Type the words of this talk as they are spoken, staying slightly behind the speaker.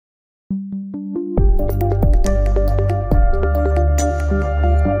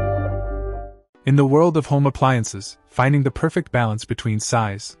In the world of home appliances, finding the perfect balance between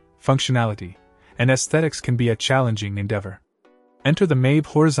size, functionality, and aesthetics can be a challenging endeavor. Enter the Mabe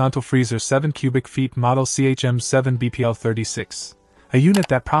Horizontal Freezer 7 cubic feet model CHM7BPL36, a unit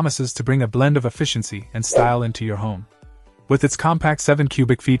that promises to bring a blend of efficiency and style into your home. With its compact 7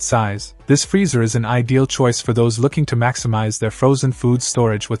 cubic feet size, this freezer is an ideal choice for those looking to maximize their frozen food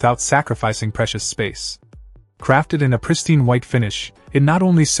storage without sacrificing precious space. Crafted in a pristine white finish, it not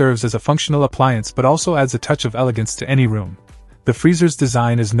only serves as a functional appliance but also adds a touch of elegance to any room. The freezer's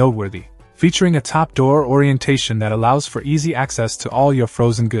design is noteworthy, featuring a top-door orientation that allows for easy access to all your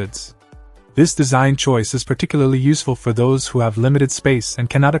frozen goods. This design choice is particularly useful for those who have limited space and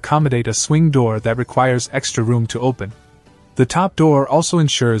cannot accommodate a swing door that requires extra room to open. The top door also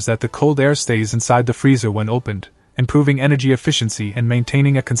ensures that the cold air stays inside the freezer when opened, improving energy efficiency and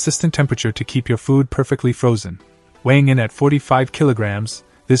maintaining a consistent temperature to keep your food perfectly frozen. Weighing in at 45 kilograms,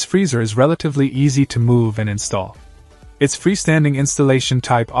 this freezer is relatively easy to move and install. Its freestanding installation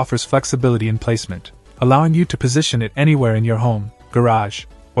type offers flexibility in placement, allowing you to position it anywhere in your home, garage,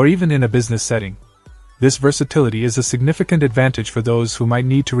 or even in a business setting. This versatility is a significant advantage for those who might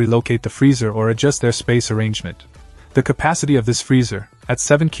need to relocate the freezer or adjust their space arrangement. The capacity of this freezer, at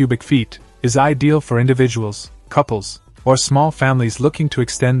 7 cubic feet, is ideal for individuals, couples, or small families looking to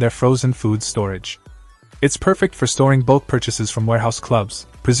extend their frozen food storage. It's perfect for storing bulk purchases from warehouse clubs,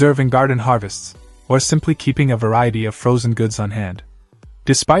 preserving garden harvests, or simply keeping a variety of frozen goods on hand.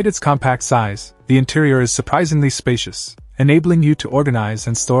 Despite its compact size, the interior is surprisingly spacious, enabling you to organize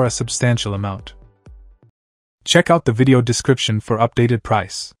and store a substantial amount. Check out the video description for updated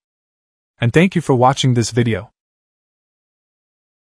price. And thank you for watching this video.